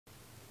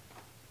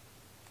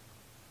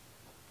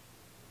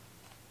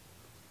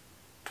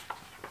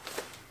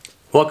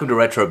Welcome to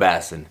Retro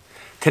Bassin.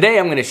 Today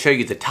I'm going to show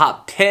you the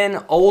top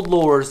 10 old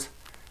lures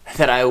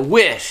that I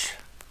wish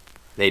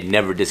they'd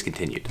never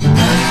discontinued.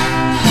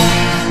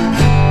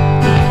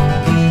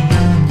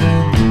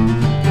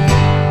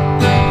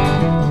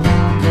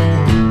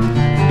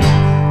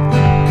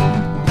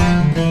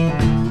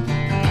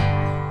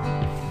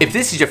 If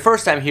this is your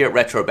first time here at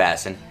Retro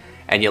Bassin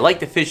and you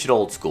like to fish it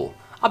old school,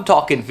 I'm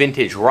talking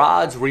vintage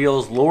rods,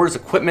 reels, lures,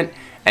 equipment,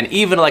 and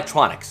even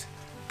electronics,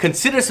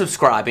 consider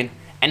subscribing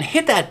and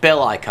hit that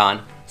bell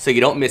icon so you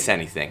don't miss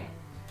anything.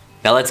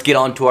 Now let's get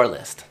on to our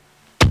list.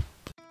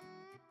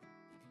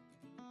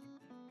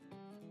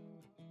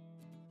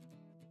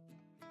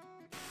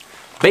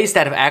 Based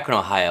out of Akron,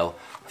 Ohio,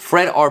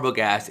 Fred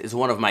Arbogast is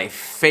one of my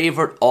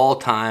favorite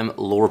all-time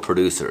lure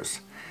producers.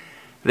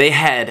 They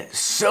had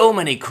so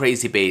many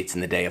crazy baits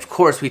in the day. Of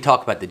course, we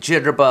talk about the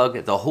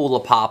jitterbug, the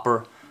hula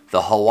popper,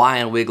 the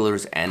Hawaiian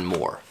wigglers, and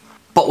more.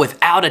 But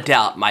without a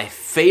doubt, my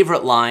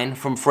favorite line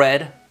from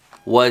Fred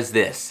was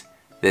this: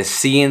 the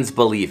Seeing's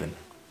Believin'.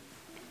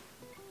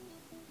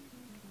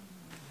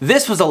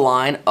 This was a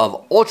line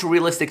of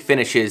ultra-realistic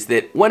finishes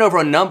that went over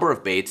a number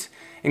of baits,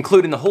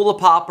 including the hula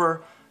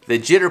popper, the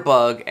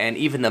jitterbug, and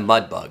even the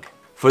mud bug.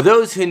 For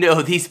those who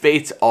know, these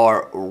baits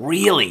are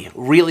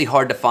really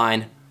hard to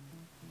find,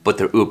 but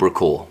they're uber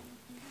cool.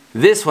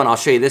 This one, I'll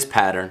show you this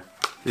pattern.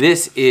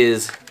 This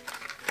is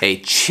a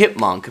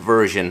chipmunk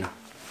version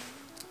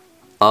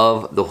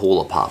of the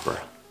hula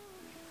popper.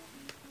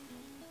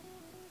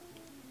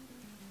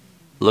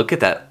 Look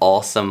at that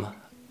awesome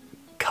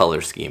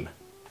color scheme.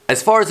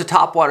 As far as the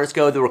topwaters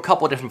go, there were a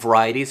couple of different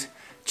varieties.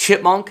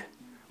 Chipmunk,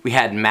 we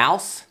had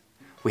mouse,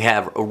 we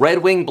have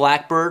red-winged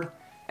blackbird,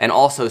 and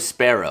also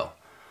sparrow.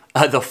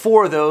 The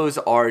four of those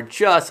are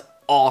just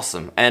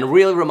awesome and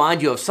really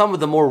remind you of some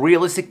of the more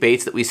realistic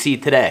baits that we see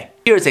today.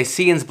 Here's a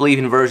Seeing's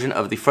Believin' version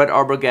of the Fred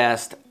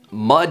Arbogast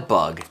mud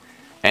bug,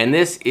 and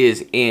this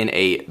is in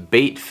a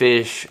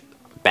baitfish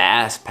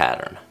bass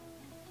pattern.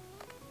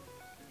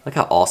 Look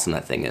how awesome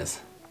that thing is.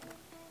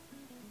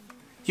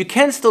 You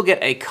can still get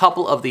a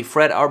couple of the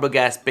Fred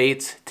Arbogast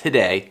baits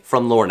today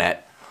from LureNet,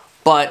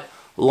 but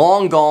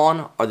long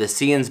gone are the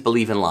Seeing's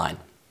Believin' line.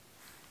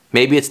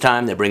 Maybe it's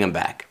time they bring them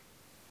back.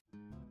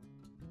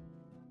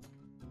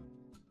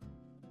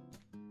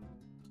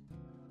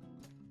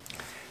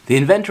 The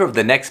inventor of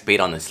the next bait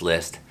on this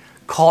list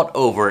caught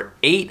over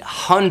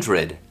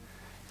 800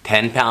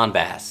 10-pound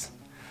bass.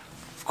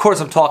 Of course,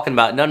 I'm talking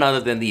about none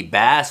other than the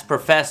bass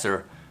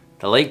professor,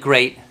 the late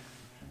great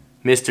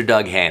Mr.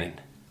 Doug Hannon.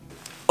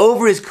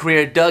 Over his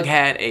career, Doug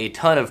had a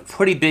ton of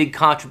pretty big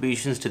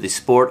contributions to the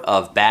sport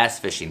of bass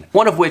fishing,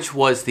 one of which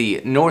was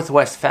the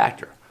Northwest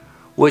Factor,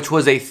 which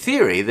was a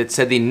theory that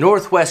said the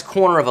northwest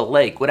corner of a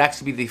lake would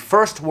actually be the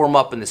first to warm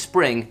up in the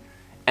spring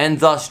and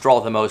thus draw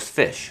the most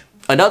fish.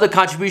 Another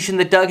contribution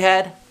that Doug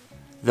had,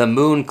 the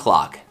moon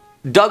clock.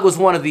 Doug was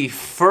one of the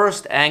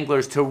first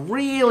anglers to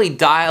really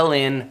dial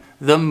in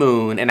the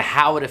moon and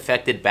how it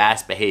affected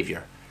bass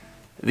behavior.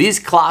 These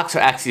clocks are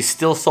actually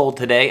still sold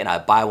today, and I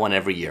buy one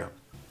every year.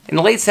 In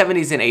the late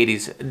 70s and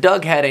 80s,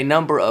 Doug had a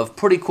number of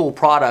pretty cool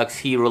products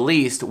he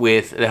released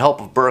with the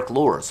help of Burke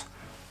Lures.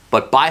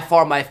 But by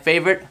far my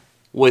favorite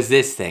was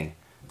this thing,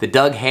 the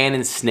Doug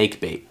Hannon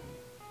snake bait.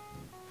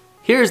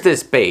 Here's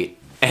this bait,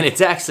 and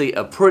it's actually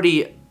a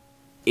pretty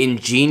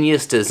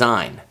ingenious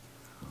design.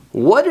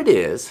 What it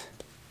is,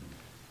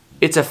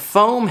 it's a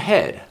foam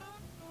head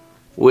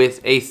with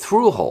a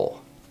through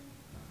hole,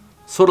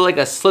 sort of like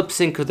a slip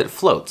sinker that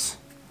floats.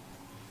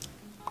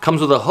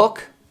 Comes with a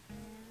hook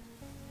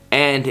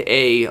and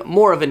a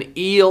more of an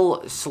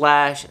eel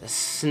slash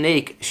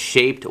snake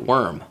shaped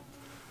worm.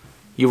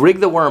 You rig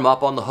the worm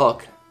up on the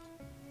hook,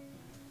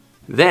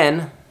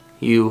 then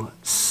you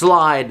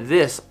slide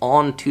this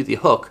onto the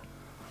hook,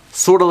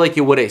 sort of like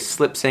you would a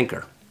slip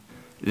sinker.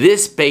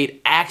 This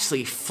bait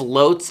actually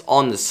floats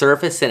on the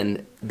surface,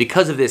 and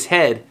because of this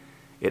head,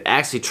 it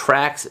actually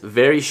tracks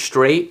very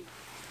straight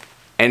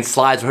and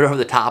slides right over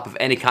the top of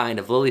any kind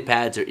of lily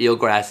pads or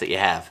eelgrass that you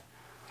have.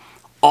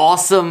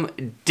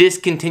 Awesome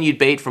discontinued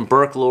bait from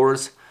Burke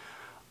Lures.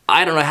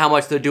 I don't know how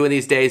much they're doing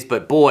these days,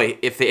 but boy,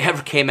 if they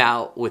ever came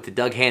out with the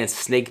Doug Hannon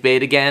snake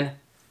bait again,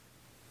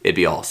 it'd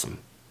be awesome.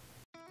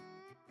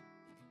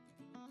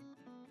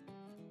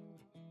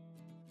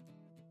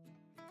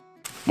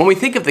 When we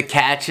think of the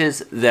catches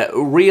that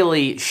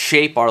really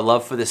shape our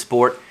love for the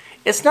sport,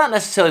 it's not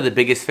necessarily the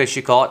biggest fish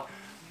you caught,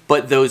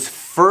 but those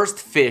first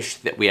fish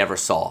that we ever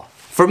saw.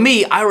 For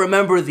me, I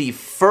remember the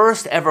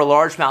first ever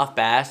largemouth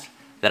bass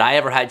that I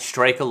ever had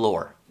strike a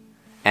lure,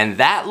 and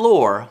that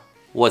lure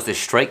was the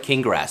Strike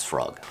King grass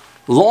frog.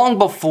 Long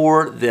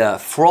before the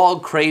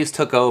frog craze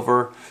took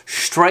over,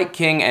 Strike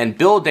King and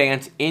Bill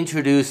Dance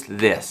introduced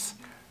this,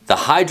 the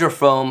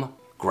hydrofoam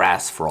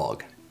grass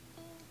frog.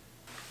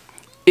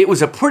 It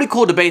was a pretty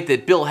cool debate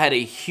that Bill had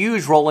a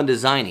huge role in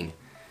designing.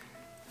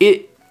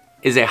 It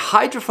is a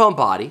hydrofoam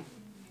body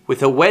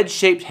with a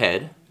wedge-shaped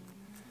head.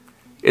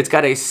 It's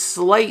got a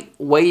slight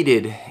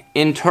weighted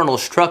internal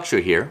structure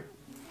here.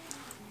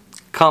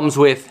 Comes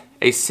with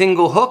a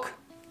single hook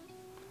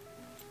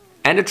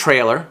and a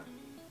trailer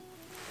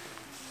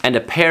and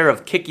a pair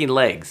of kicking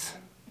legs.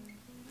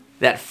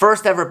 That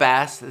first ever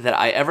bass that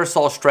I ever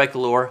saw strike the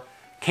lure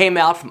came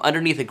out from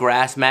underneath a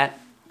grass mat,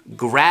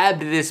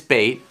 grabbed this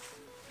bait,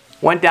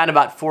 went down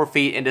about 4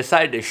 feet, and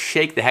decided to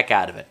shake the heck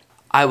out of it.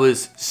 I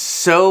was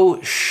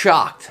so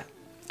shocked,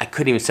 I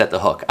couldn't even set the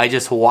hook. I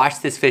just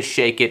watched this fish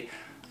shake it.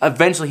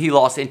 Eventually he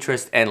lost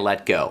interest and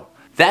let go.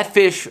 That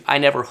fish I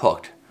never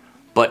hooked,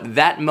 but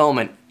that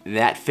moment,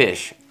 that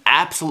fish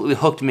absolutely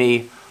hooked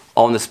me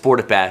on the sport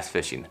of bass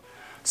fishing.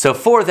 So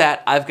for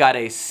that, I've got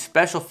a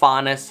special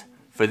fondness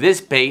for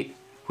this bait,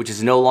 which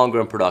is no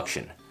longer in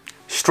production.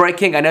 Strike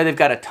King, I know they've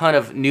got a ton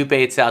of new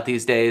baits out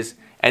these days,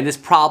 and this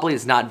probably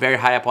is not very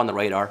high up on the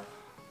radar,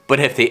 but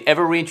if they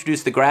ever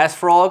reintroduce the grass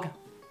frog,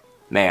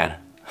 man,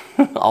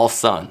 all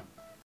sun.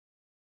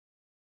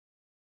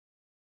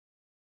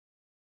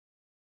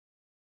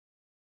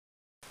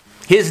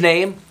 His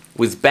name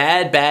was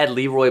Bad Bad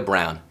Leroy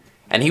Brown,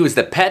 and he was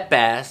the pet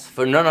bass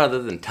for none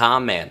other than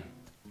Tom Mann.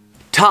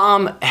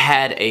 Tom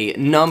had a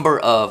number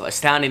of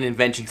astounding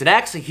inventions, and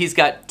actually he's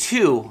got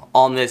 2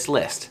 on this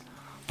list.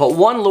 But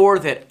one lure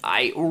that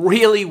I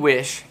really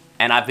wish,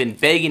 and I've been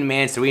begging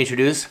Manns to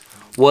reintroduce,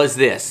 was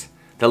this,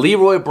 the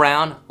Leroy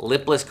Brown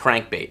lipless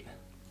crankbait.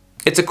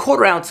 It's a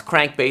 1/4 ounce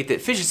crankbait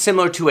that fishes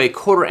similar to a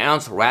 1/4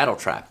 ounce rattle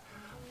trap,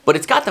 but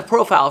it's got the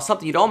profile of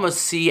something you'd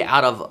almost see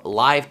out of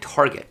live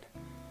target.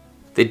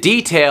 The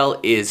detail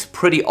is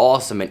pretty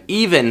awesome, and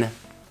even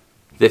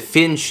the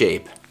fin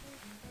shape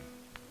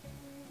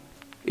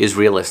is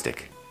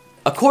realistic.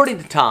 According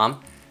to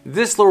Tom,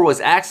 this lure was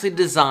actually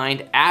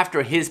designed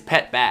after his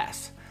pet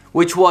bass,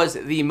 which was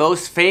the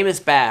most famous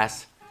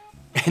bass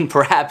in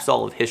perhaps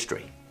all of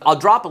history. I'll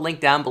drop a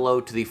link down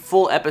below to the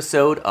full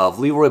episode of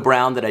Leroy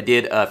Brown that I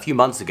did a few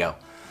months ago.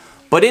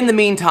 But in the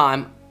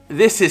meantime,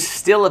 this is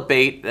still a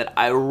bait that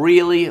I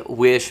really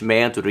wish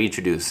Manns would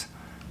reintroduce.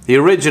 The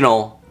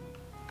original,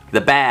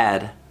 the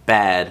Bad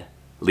Bad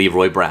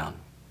Leroy Brown.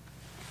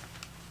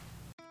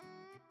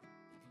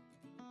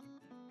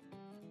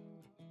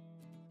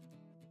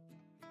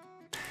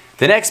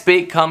 The next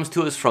bait comes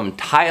to us from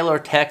Tyler,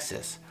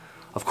 Texas.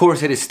 Of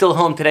course, it is still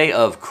home today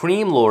of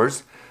Cream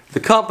Lures, the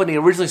company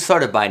originally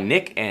started by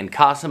Nick and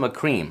Cosima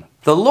Cream.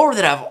 The lure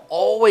that I've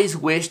always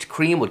wished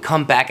Cream would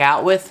come back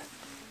out with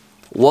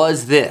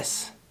was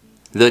this,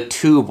 the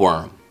tube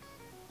worm.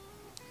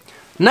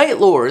 Night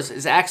Lures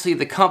is actually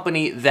the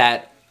company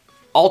that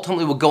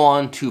ultimately would go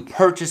on to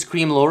purchase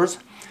Cream Lures,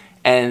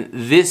 and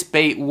this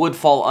bait would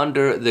fall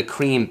under the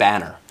Cream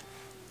banner.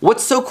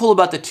 What's so cool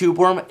about the tube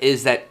worm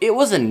is that it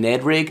was a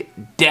Ned rig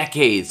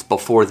decades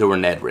before there were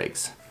Ned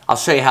rigs. I'll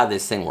show you how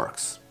this thing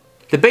works.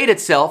 The bait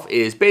itself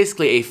is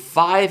basically a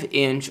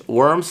 5-inch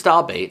worm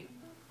style bait.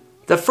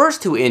 The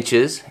first 2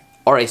 inches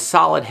are a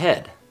solid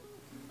head.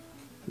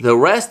 The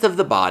rest of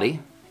the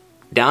body,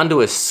 down to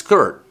a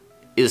skirt,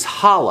 is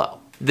hollow.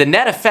 The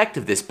net effect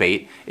of this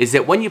bait is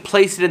that when you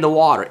place it in the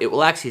water, it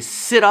will actually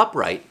sit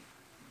upright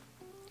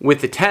with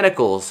the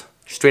tentacles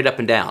straight up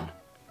and down.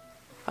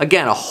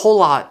 Again, a whole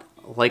lot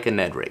like a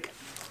Ned rig.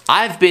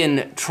 I've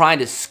been trying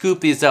to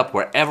scoop these up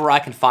wherever I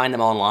can find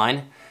them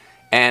online,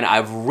 and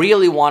I've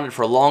really wanted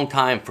for a long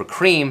time for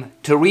Cream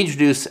to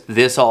reintroduce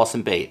this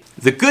awesome bait.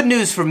 The good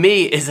news for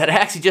me is that I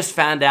actually just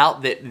found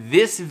out that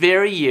this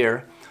very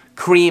year,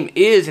 Cream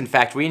is in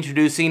fact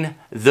reintroducing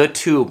the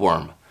tube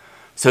worm.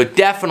 So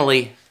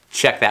definitely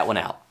check that one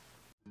out.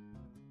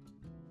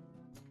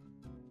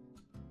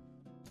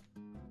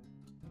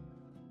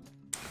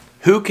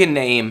 Who can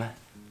name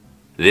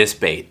this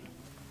bait?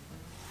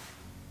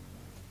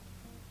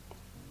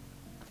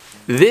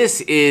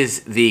 This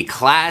is the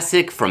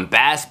classic from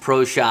Bass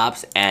Pro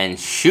Shops and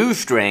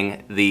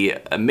Shoestring, the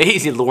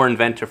amazing lure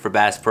inventor for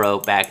Bass Pro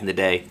back in the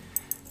day.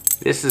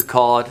 This is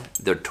called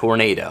the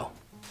Tornado.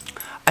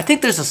 I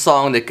think there's a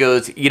song that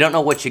goes, "You don't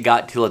know what you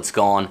got till it's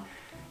gone,"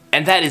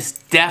 and that is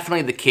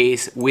definitely the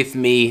case with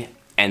me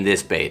and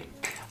this bait.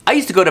 I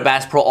used to go to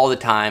Bass Pro all the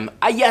time.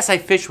 Yes, I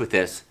fished with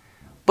this,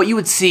 but you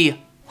would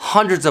see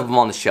hundreds of them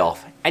on the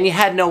shelf, and you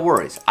had no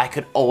worries. I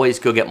could always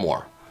go get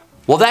more.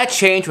 Well, that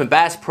changed when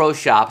Bass Pro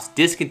Shops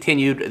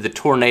discontinued the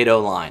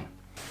Tornado line.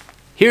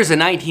 Here's a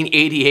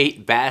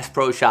 1988 Bass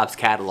Pro Shops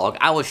catalog.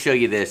 I will show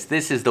you this.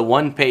 This is the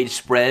one-page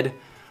spread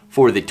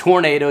for the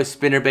Tornado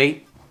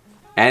spinnerbait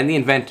and the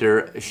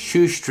inventor,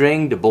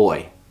 Shoestring Du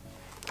Bois.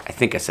 I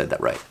think I said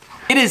that right.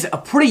 It is a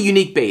pretty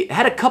unique bait. It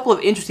had a couple of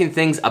interesting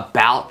things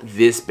about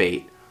this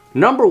bait.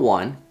 Number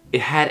one,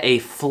 it had a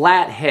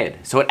flat head,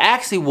 so it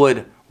actually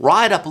would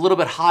ride up a little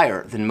bit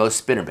higher than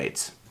most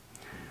spinnerbaits.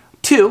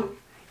 Two,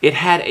 it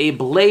had a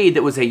blade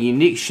that was a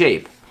unique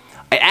shape.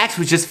 I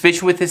actually was just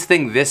fishing with this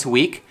thing this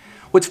week.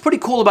 What's pretty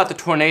cool about the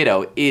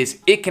Tornado is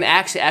it can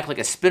actually act like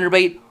a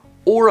spinnerbait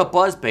or a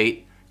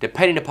buzzbait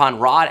depending upon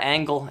rod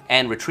angle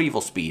and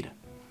retrieval speed.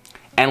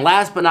 And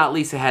last but not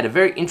least, it had a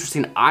very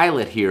interesting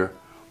eyelet here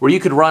where you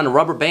could run a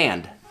rubber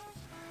band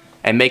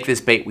and make this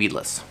bait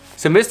weedless.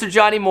 So Mr.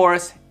 Johnny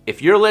Morris,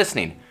 if you're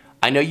listening,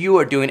 I know you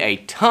are doing a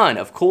ton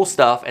of cool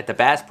stuff at the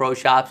Bass Pro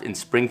Shops in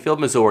Springfield,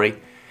 Missouri,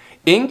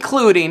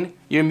 including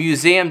your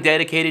museum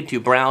dedicated to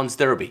Brown's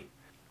Derby.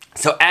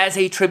 So as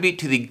a tribute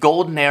to the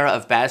golden era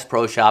of Bass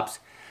Pro Shops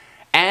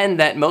and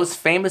that most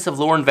famous of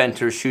lure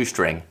inventors,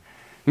 shoestring,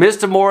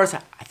 Mr. Morris,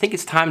 I think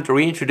it's time to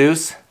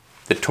reintroduce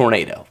the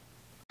Tornado.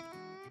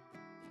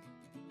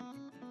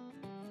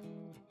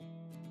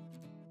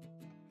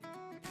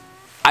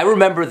 I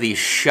remember the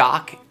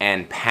shock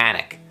and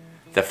panic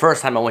the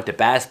first time I went to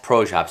Bass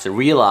Pro Shops and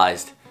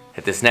realized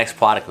that this next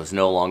product was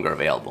no longer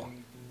available.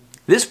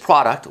 This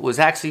product was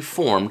actually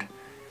formed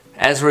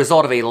as a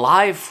result of a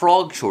live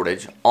frog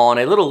shortage on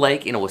a little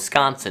lake in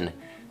Wisconsin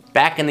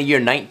back in the year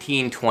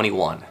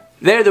 1921.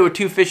 There were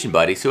two fishing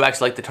buddies who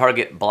actually liked to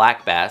target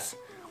black bass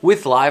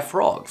with live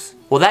frogs.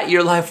 Well, that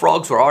year live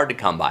frogs were hard to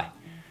come by,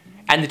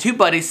 and the two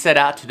buddies set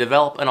out to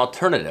develop an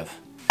alternative.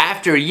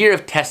 After a year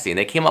of testing,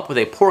 they came up with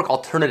a pork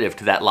alternative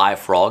to that live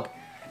frog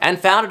and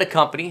founded a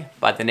company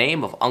by the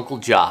name of Uncle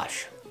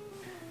Josh.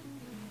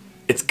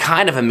 It's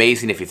kind of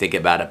amazing if you think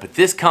about it, but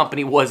this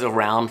company was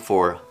around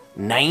for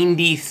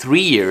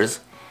 93 years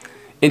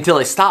until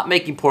they stopped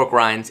making pork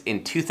rinds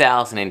in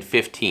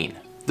 2015.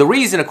 The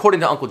reason,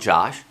 according to Uncle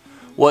Josh,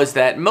 was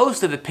that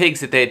most of the pigs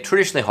that they had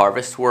traditionally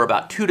harvested were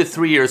about 2 to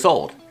 3 years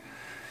old.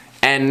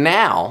 And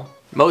now,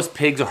 most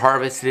pigs are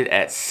harvested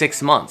at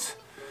 6 months,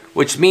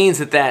 which means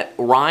that that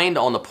rind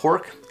on the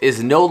pork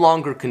is no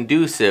longer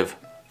conducive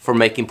for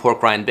making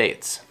pork rind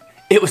baits.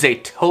 It was a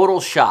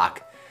total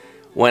shock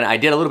when I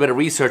did a little bit of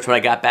research when I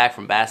got back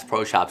from Bass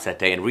Pro Shops that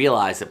day and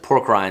realized that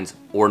pork rinds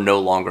were no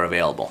longer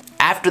available.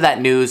 After that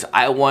news,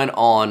 I went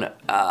on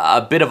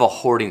a bit of a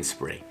hoarding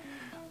spree.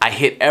 I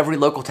hit every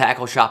local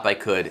tackle shop I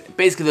could.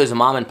 Basically, those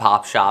mom and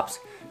pop shops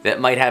that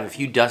might have a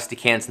few dusty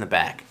cans in the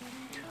back.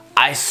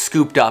 I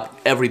scooped up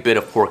every bit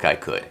of pork I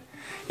could,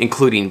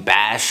 including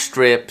bass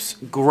strips,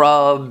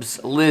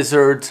 grubs,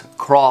 lizards,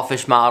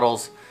 crawfish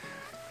models,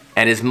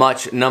 and as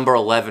much number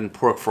 11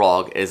 pork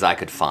frog as I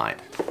could find.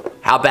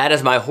 How bad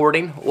is my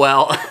hoarding?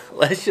 Well,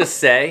 let's just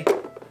say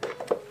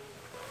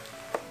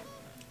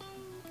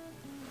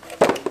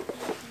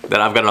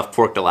that I've got enough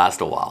pork to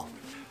last a while.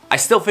 I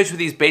still fish with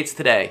these baits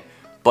today,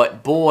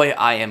 but boy,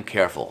 I am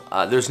careful.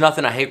 There's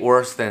nothing I hate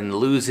worse than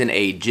losing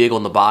a jig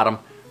on the bottom.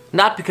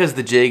 Not because of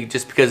the jig,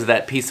 just because of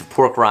that piece of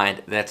pork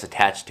rind that's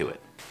attached to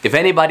it. If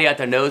anybody out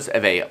there knows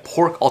of a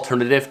pork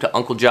alternative to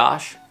Uncle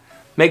Josh,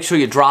 make sure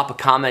you drop a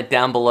comment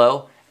down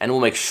below and we'll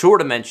make sure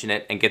to mention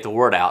it and get the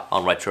word out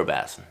on Retro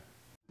Bassin'.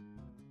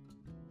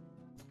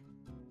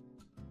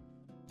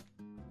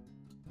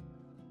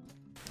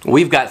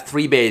 We've got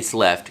 3 baits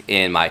left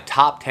in my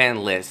top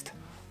 10 list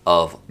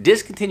of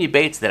discontinued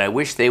baits that I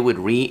wish they would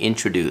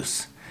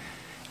reintroduce.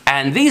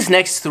 And these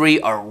next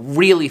 3 are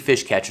really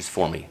fish catchers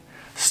for me.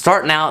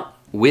 Starting out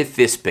with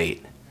this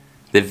bait,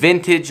 the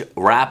vintage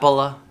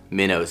Rapala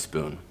minnow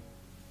spoon.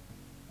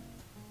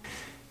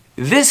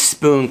 This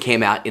spoon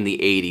came out in the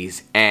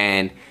 80s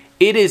and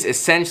it is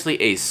essentially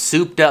a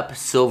souped up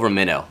silver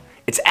minnow.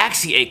 It's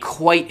actually a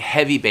quite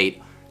heavy bait,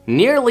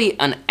 nearly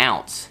an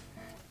ounce,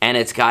 and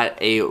it's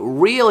got a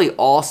really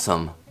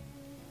awesome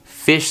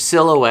fish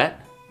silhouette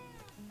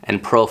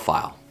and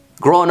profile.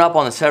 Growing up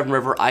on the Severn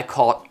River, I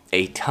caught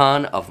a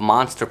ton of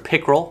monster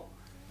pickerel,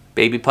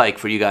 baby pike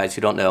for you guys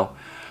who don't know,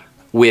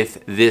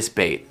 with this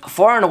bait.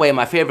 Far and away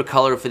my favorite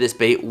color for this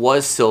bait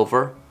was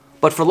silver,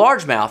 but for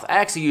largemouth I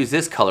actually use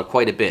this color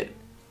quite a bit.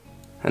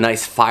 A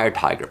nice fire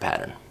tiger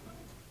pattern.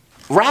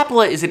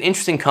 Rapala is an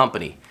interesting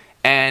company,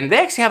 and they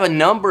actually have a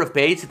number of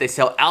baits that they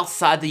sell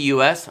outside the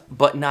US,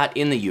 but not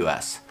in the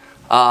US.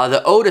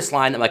 The Otis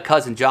line that my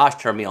cousin Josh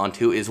turned me on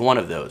to is one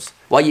of those.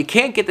 While you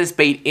can't get this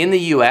bait in the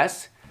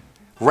US,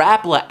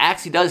 Rapala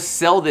actually does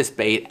sell this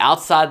bait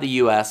outside the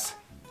US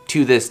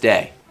to this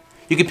day.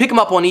 You can pick them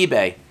up on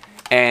eBay,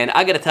 and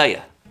I gotta tell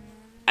you,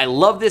 I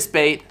love this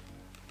bait,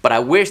 but I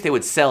wish they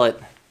would sell it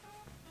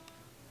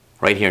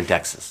right here in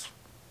Texas.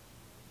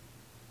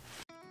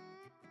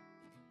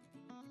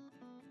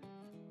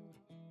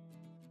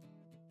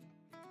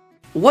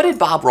 What did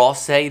Bob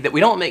Ross say? That we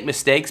don't make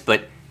mistakes,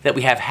 but that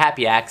we have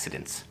happy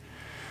accidents.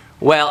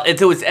 Well, if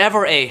there was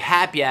ever a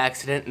happy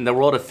accident in the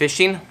world of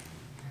fishing,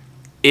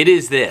 it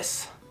is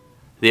this.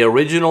 The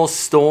original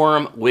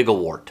Storm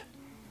Wigglewort.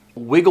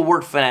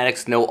 Wigglewort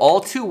fanatics know all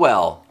too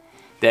well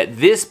that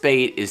this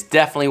bait is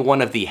definitely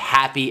one of the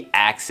happy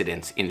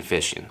accidents in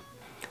fishing.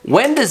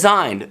 When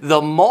designed,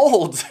 the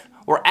molds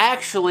were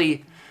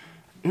actually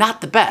not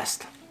the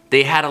best.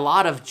 They had a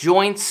lot of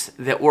joints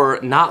that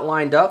were not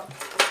lined up.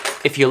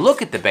 If you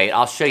look at the bait,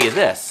 I'll show you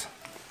this.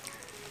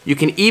 You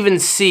can even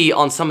see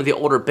on some of the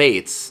older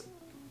baits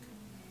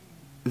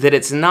that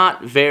it's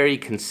not very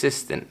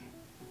consistent.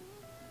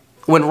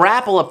 When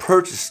Rapala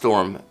purchased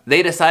Storm,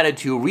 they decided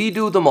to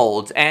redo the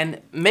molds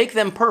and make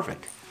them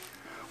perfect.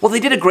 Well, they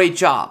did a great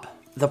job.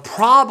 The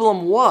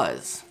problem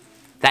was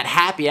that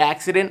happy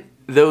accident,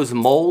 those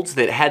molds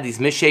that had these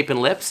misshapen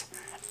lips,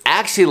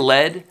 actually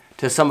led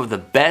to some of the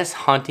best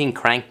hunting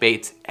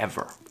crankbaits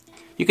ever.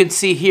 You can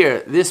see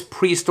here, this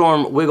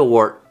pre-Storm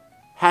Wigglewort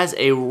has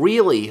a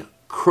really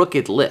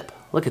crooked lip.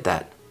 Look at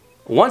that.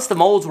 Once the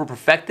molds were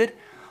perfected,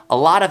 a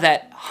lot of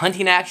that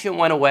hunting action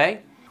went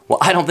away. Well,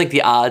 I don't think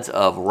the odds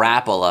of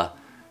Rapala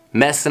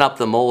messing up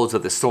the molds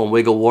of the storm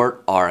wigglewort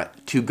are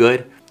too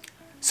good.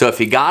 So if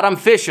you got them,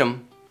 fish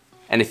them.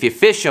 And if you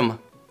fish them,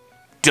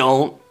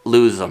 don't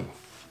lose them.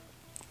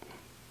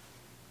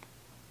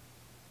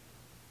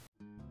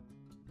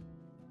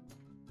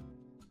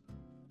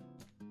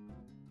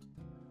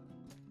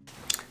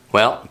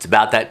 Well, it's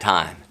about that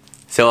time.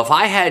 So if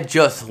I had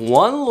just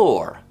one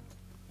lure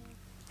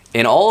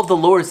in all of the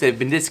lures that have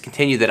been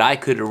discontinued that I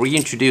could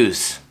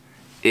reintroduce,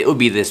 it would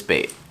be this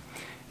bait.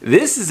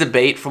 This is a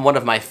bait from one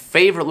of my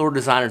favorite lure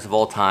designers of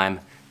all time,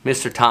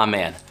 Mr. Tom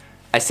Mann.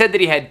 I said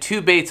that he had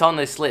 2 baits on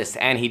this list,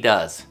 and he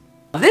does.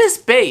 This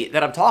bait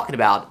that I'm talking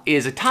about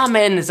is a Tom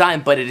Mann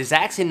design, but it is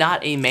actually not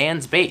a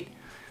man's bait.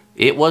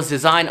 It was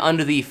designed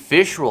under the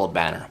Fish World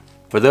banner.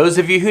 For those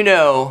of you who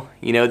know,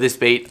 you know this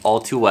bait all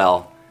too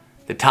well.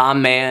 The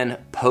Tom Mann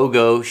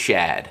Pogo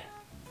Shad.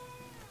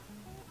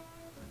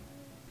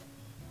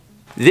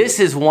 This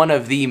is one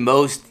of the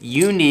most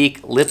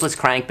unique lipless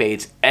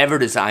crankbaits ever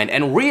designed,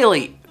 and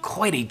really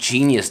quite a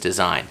genius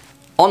design.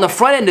 On the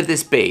front end of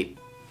this bait,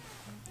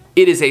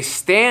 it is a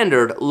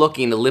standard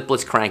looking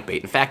lipless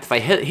crankbait. In fact, if I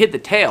hit the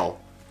tail,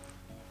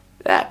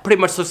 that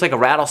pretty much looks like a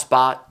rattle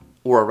spot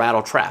or a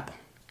rattle trap.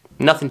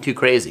 Nothing too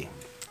crazy.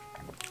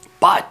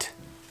 But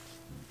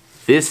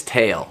this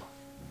tail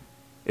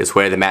is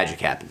where the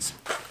magic happens.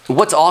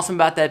 What's awesome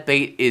about that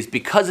bait is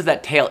because of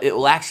that tail, it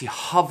will actually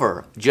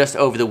hover just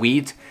over the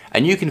weeds,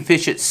 and you can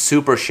fish it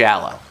super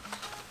shallow.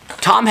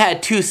 Tom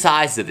had 2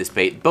 sizes of this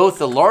bait, both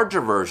the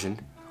larger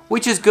version,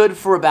 which is good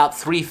for about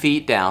 3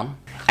 feet down,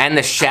 and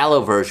the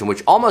shallow version,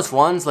 which almost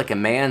runs like a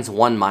man's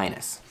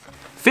 1-.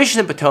 Fishing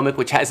in Potomac,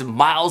 which has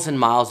miles and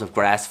miles of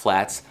grass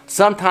flats,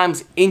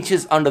 sometimes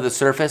inches under the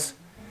surface,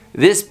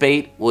 this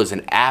bait was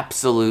an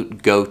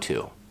absolute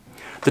go-to.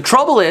 The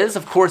trouble is,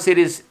 of course, it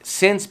has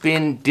since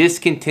been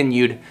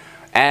discontinued,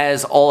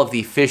 as all of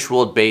the Fish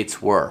World baits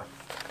were.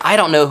 I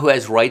don't know who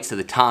has rights to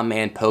the Tom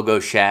Mann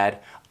Pogo Shad.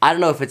 I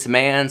don't know if it's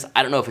man's,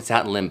 I don't know if it's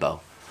out in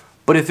limbo.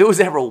 But if there was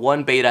ever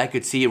one bait I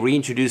could see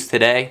reintroduced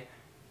today,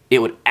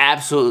 it would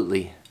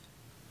absolutely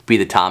be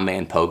the Tom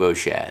Mann Pogo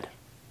Shad.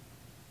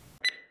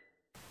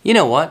 You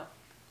know what?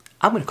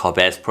 I'm gonna call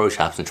Bass Pro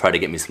Shops and try to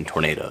get me some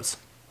tornadoes.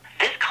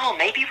 This call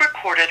may be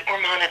recorded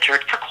or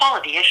monitored for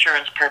quality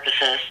assurance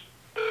purposes.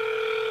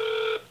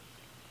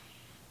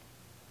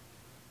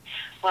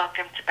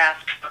 Welcome to Bass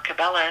Pro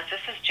Cabela's.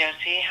 This is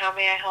Josie. How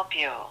may I help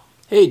you?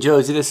 Hey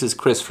Josie, this is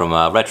Chris from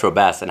Retro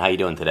Bass, and how you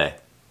doing today?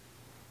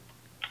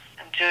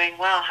 I'm doing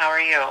well. How are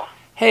you?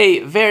 Hey,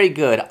 very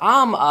good.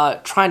 I'm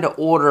trying to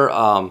order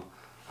an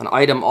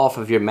item off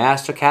of your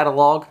master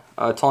catalog.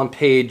 It's on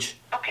page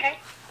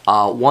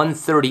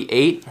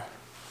 138.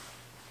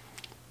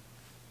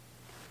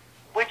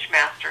 Which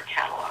master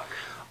catalog?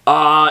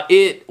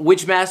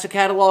 Which master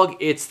catalog?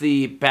 It's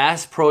the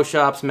Bass Pro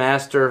Shops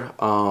master.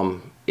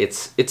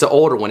 It's an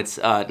older one. It's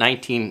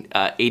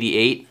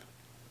 1988.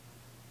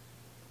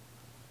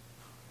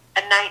 A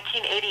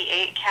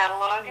 1988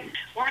 catalog?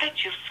 Where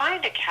did you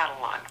find a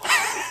catalog?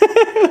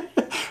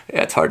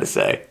 Yeah, it's hard to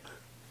say.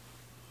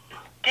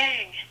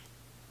 Dang.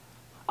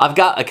 I've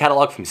got a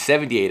catalog from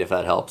 78, if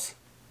that helps.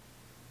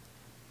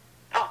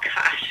 Oh,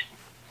 gosh.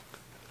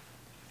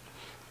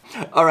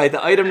 All right,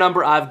 the item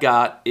number I've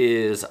got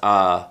is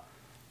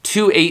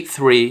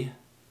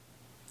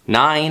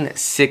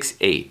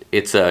 283968.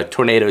 It's a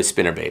tornado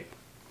spinnerbait.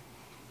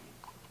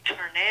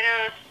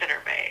 Tornado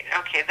spinnerbait.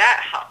 Okay, that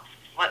helps.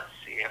 Let's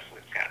see if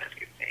we've got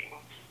anything.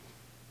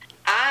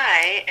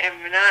 I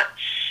am not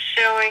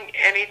showing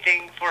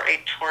anything for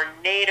a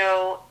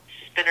tornado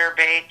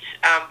spinnerbait.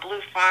 Blue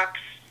Fox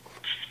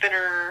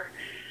spinner.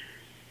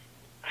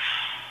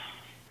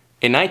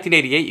 In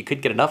 1988, you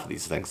could get enough of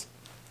these things.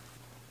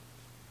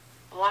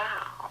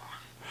 Wow.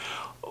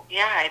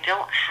 Yeah, I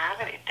don't have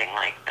anything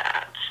like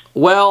that.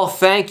 Well,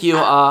 thank you.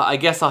 I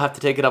guess I'll have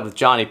to take it up with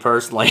Johnny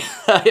personally.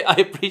 I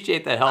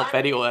appreciate that help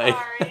anyway.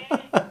 Sorry.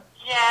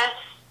 Yes,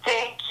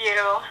 thank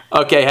you.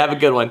 Okay, have a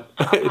good one.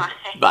 Bye.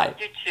 Bye.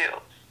 You too.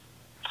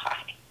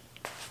 Bye.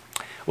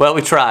 Well,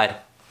 we tried.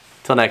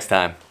 Till next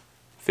time,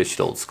 fish it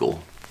old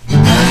school.